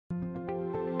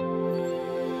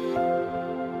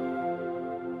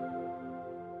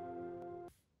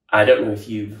I don't know if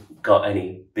you've got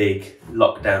any big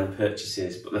lockdown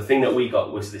purchases, but the thing that we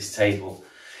got was this table.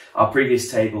 Our previous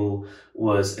table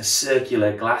was a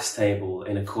circular glass table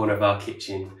in a corner of our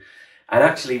kitchen. And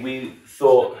actually we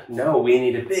thought, no, we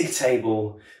need a big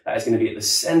table that is going to be at the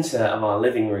centre of our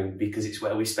living room, because it's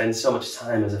where we spend so much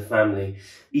time as a family,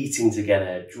 eating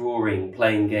together, drawing,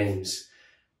 playing games.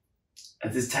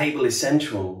 And the table is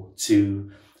central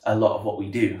to a lot of what we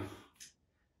do.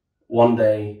 One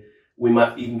day, we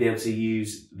might even be able to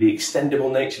use the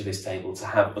extendable nature of this table to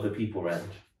have other people around.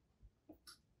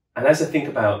 And as I think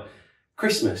about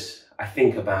Christmas, I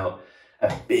think about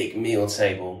a big meal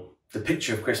table. The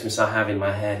picture of Christmas I have in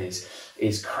my head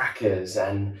is crackers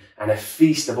and a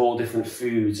feast of all different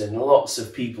foods and lots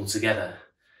of people together.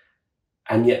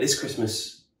 And yet this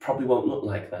Christmas probably won't look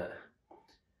like that.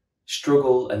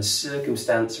 Struggle and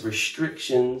circumstance,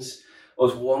 restrictions,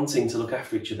 us wanting to look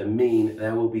after each other mean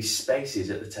there will be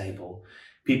spaces at the table,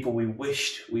 people we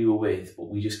wished we were with, but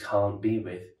we just can't be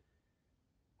with.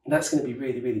 And that's going to be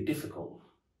really, really difficult.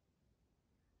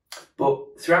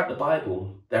 But throughout the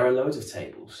Bible, there are loads of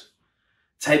tables.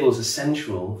 Tables are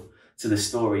central to the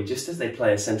story, just as they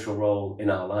play a central role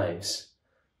in our lives.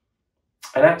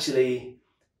 And actually,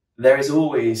 there is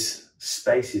always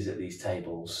spaces at these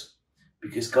tables,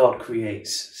 because God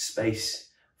creates space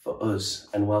for us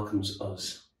and welcomes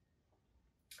us.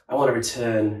 I want to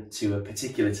return to a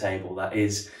particular table that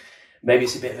is, maybe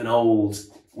it's a bit of an old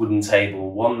wooden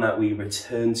table, one that we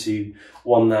return to,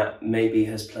 one that maybe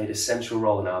has played a central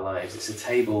role in our lives. It's a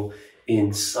table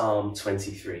in Psalm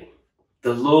 23.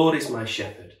 The Lord is my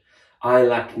shepherd. I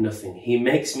lack nothing. He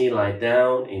makes me lie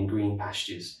down in green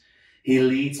pastures. He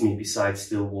leads me beside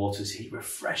still waters. He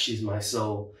refreshes my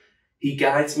soul. He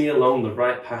guides me along the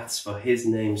right paths for his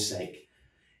name's sake.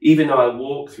 Even though I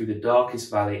walk through the darkest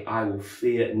valley, I will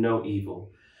fear no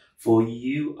evil. For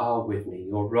you are with me.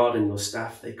 Your rod and your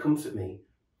staff, they comfort me.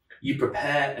 You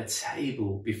prepare a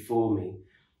table before me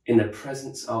in the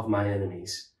presence of my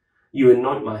enemies. You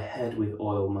anoint my head with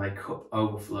oil. My cup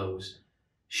overflows.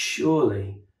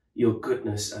 Surely your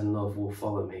goodness and love will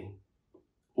follow me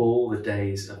all the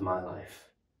days of my life,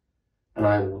 and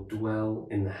I will dwell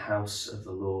in the house of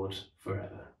the Lord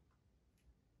forever.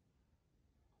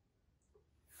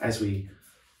 As we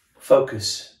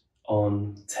focus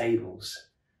on tables,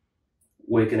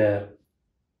 we're going to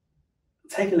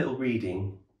take a little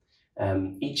reading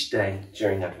each day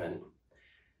during Advent,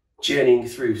 journeying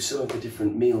through some of the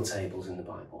different meal tables in the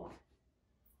Bible.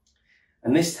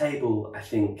 And this table, I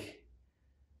think,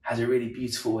 has a really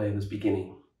beautiful way of us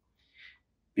beginning,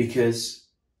 because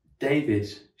David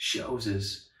shows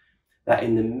us that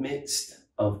in the midst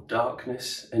of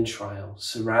darkness and trial,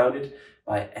 surrounded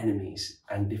by enemies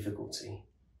and difficulty,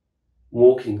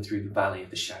 walking through the valley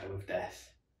of the shadow of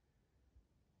death,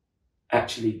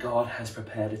 actually God has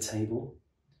prepared a table.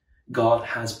 God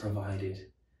has provided.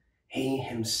 He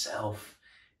himself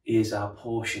is our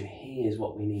portion. He is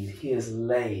what we need. He has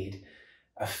laid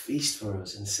a feast for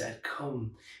us and said,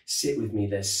 come, sit with me.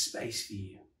 There's space for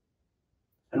you.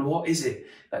 And what is it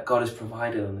that God has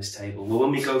provided on this table? Well,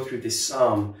 when we go through this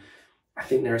psalm, I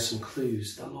think there are some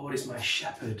clues. The Lord is my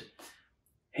shepherd.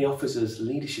 He offers us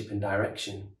leadership and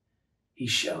direction. He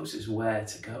shows us where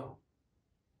to go.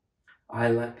 I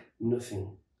lack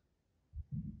nothing.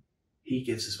 He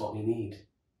gives us what we need.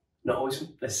 Not always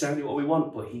necessarily what we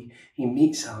want, but he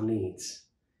meets our needs.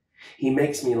 He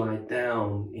makes me lie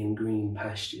down in green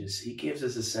pastures. He gives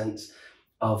us a sense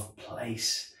of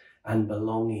place and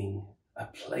belonging, a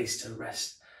place to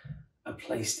rest, a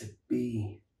place to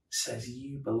be. Says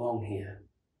you belong here.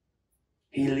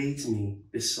 He leads me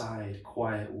beside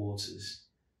quiet waters.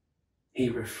 He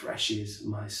refreshes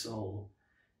my soul.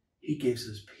 He gives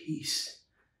us peace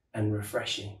and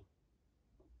refreshing.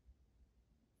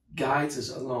 Guides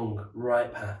us along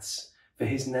right paths for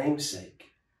his name's sake.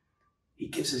 He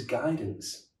gives us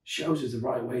guidance, shows us the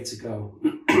right way to go.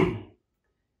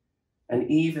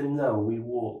 And even though we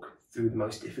walk through the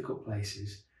most difficult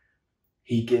places,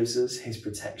 he gives us his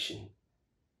protection.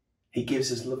 He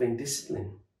gives us loving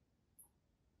discipline.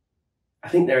 I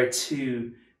think there are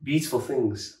two beautiful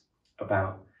things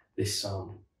about this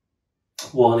psalm.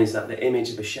 One is that the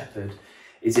image of a shepherd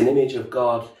is an image of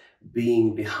God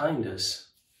being behind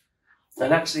us.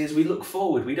 And actually, as we look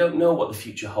forward, we don't know what the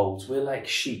future holds. We're like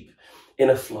sheep in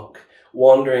a flock,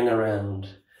 wandering around,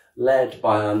 led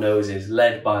by our noses,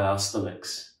 led by our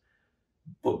stomachs.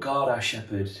 But God, our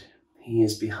shepherd, he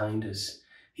is behind us.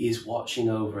 He is watching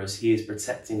over us. He is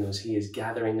protecting us. He is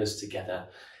gathering us together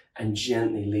and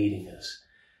gently leading us.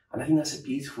 And I think that's a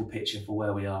beautiful picture for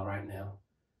where we are right now.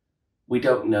 We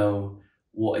don't know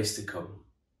what is to come.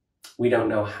 We don't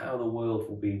know how the world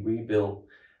will be rebuilt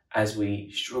as we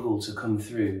struggle to come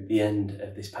through the end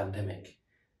of this pandemic.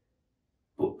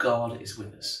 But God is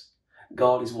with us.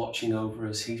 God is watching over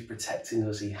us. He's protecting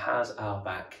us. He has our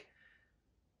back.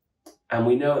 And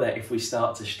we know that if we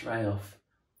start to stray off,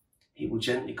 He will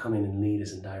gently come in and lead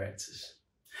us and direct us.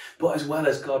 But as well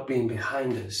as God being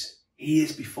behind us, He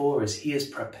is before us. He has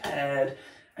prepared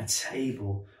a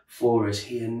table for us.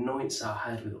 He anoints our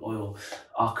head with oil.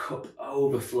 Our cup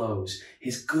overflows.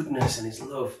 His goodness and His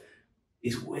love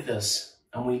is with us,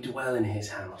 and we dwell in His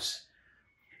house.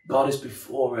 God is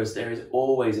before us. There is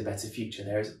always a better future.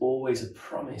 There is always a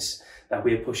promise that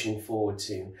we are pushing forward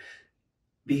to.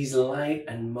 These light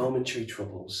and momentary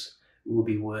troubles will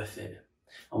be worth it.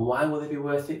 And why will they be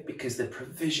worth it? Because the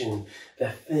provision, the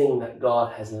thing that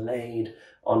God has laid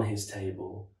on His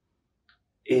table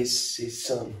is His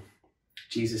Son.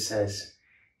 Jesus says,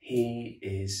 He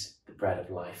is the bread of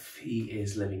life. He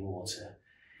is living water.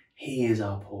 He is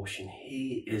our portion.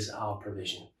 He is our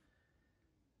provision.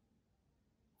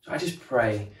 So I just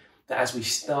pray that as we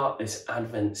start this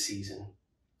Advent season,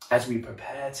 as we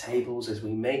prepare tables, as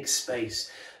we make space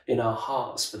in our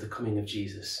hearts for the coming of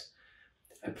Jesus,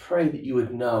 I pray that you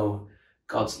would know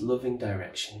God's loving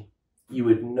direction. You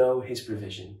would know His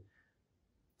provision,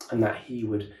 and that He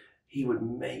would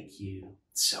make you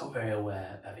so very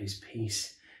aware of His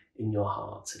peace in your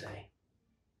heart today.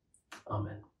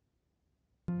 Amen.